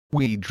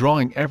We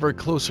drawing ever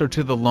closer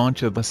to the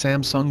launch of the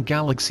Samsung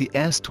Galaxy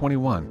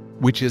S21,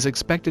 which is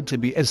expected to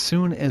be as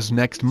soon as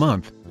next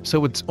month,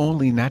 so it's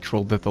only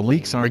natural that the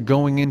leaks are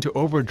going into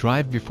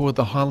overdrive before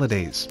the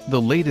holidays.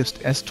 The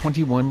latest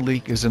S21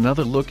 leak is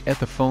another look at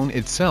the phone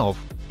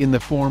itself, in the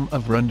form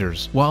of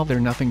renders. While they're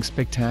nothing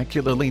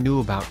spectacularly new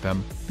about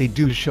them, they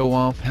do show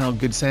off how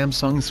good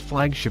Samsung's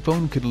flagship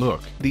phone could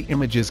look. The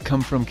images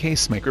come from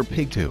casemaker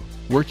Pig2,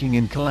 working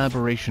in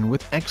collaboration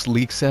with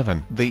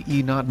XLeak7. They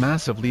not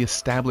massively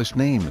established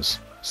names,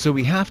 so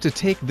we have to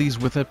take these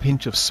with a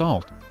pinch of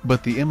salt,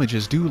 but the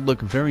images do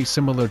look very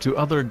similar to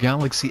other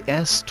Galaxy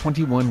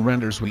S21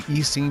 renders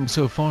we've seen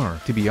so far.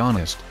 To be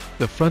honest,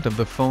 the front of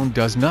the phone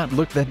does not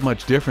look that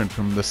much different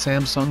from the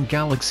Samsung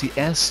Galaxy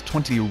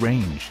S20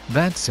 range.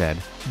 That said,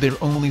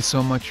 there's only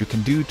so much you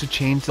can do to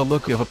change the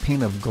look of a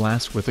pane of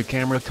glass with a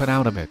camera cut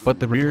out of it. But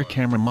the rear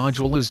camera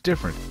module is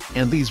different,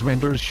 and these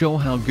renders show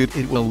how good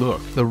it will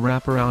look. The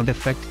wraparound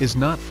effect is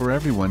not for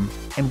everyone,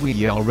 and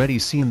we already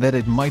seen that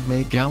it might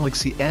make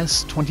Galaxy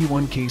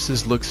S21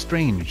 cases look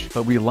strange.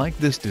 But we like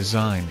this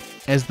design,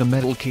 as the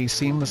metal case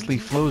seamlessly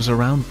flows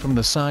around from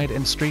the side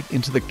and straight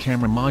into the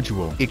camera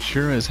module. It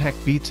sure as heck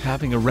beats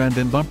having a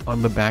random bump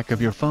on the back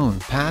of your phone.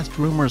 Past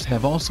rumors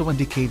have also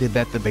indicated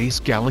that the base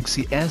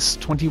Galaxy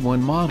S21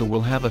 model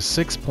will have a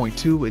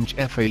 6.2-inch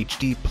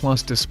FHD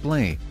Plus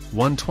display,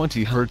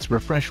 120Hz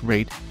refresh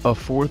rate, a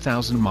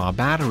 4000 mAh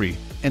battery,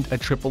 and a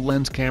triple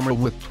lens camera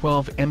with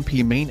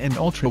 12MP main and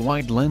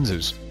ultra-wide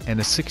lenses,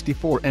 and a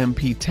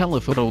 64MP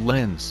telephoto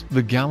lens.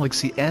 The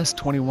Galaxy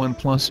S21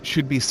 Plus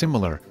should be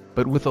similar,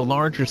 but with a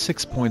larger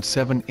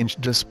 6.7-inch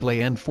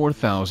display and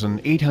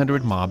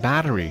 4800 mAh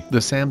battery. The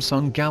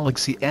Samsung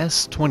Galaxy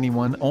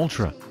S21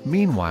 Ultra,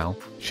 meanwhile,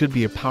 should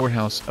be a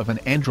powerhouse of an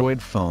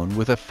Android phone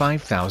with a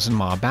 5000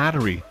 mAh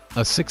battery,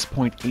 a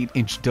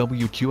 6.8-inch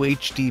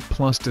WQHD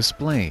Plus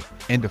display,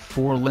 and a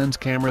 4-lens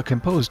camera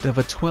composed of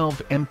a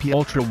 12MP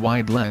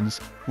ultra-wide lens,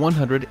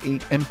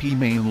 108MP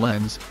main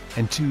lens,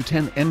 and two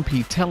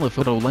 10MP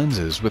telephoto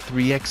lenses with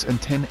 3x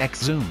and 10x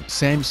zoom.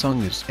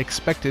 Samsung is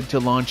expected to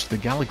launch the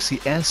Galaxy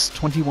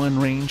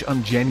S21 range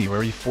on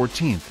January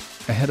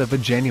 14th, ahead of a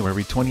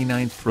January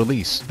 29th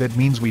release. That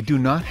means we do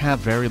not have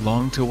very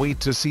long to wait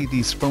to see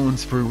these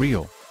phones for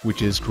real,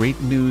 which is great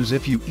news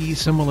if you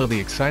similarly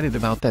excited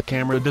about that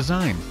camera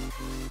design.